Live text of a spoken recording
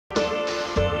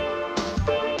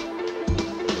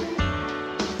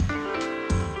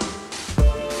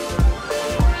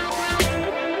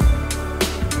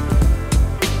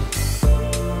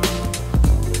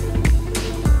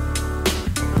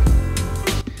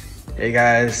Hey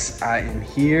guys, I am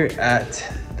here at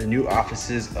the new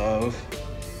offices of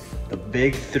the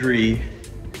Big 3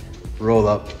 Roll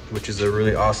Up, which is a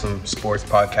really awesome sports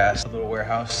podcast. A little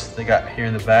warehouse they got here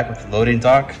in the back with the loading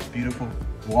dock. Beautiful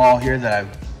wall here that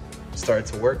I've started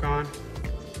to work on.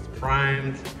 It's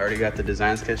primed. I already got the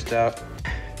design sketched out.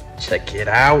 Check it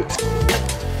out.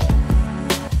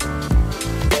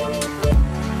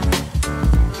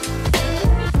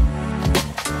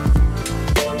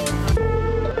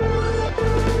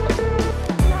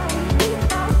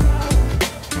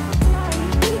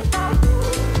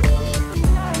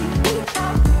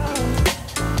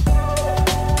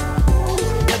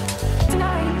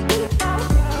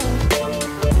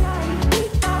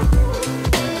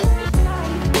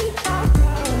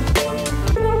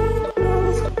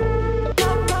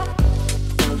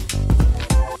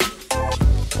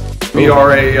 We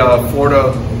are a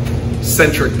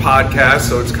Florida-centric podcast,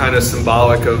 so it's kind of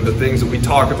symbolic of the things that we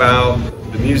talk about,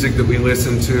 the music that we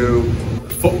listen to,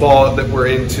 football that we're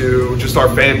into, just our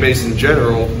fan base in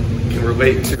general can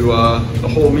relate to the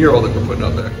whole mural that we're putting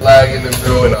up there. Flag in the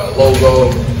field and our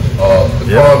logo,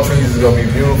 the palm trees is gonna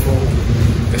be beautiful.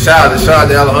 And shout out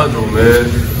to Alejandro, man.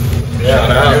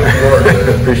 Yeah, beautiful work,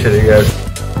 man. Appreciate it, guys.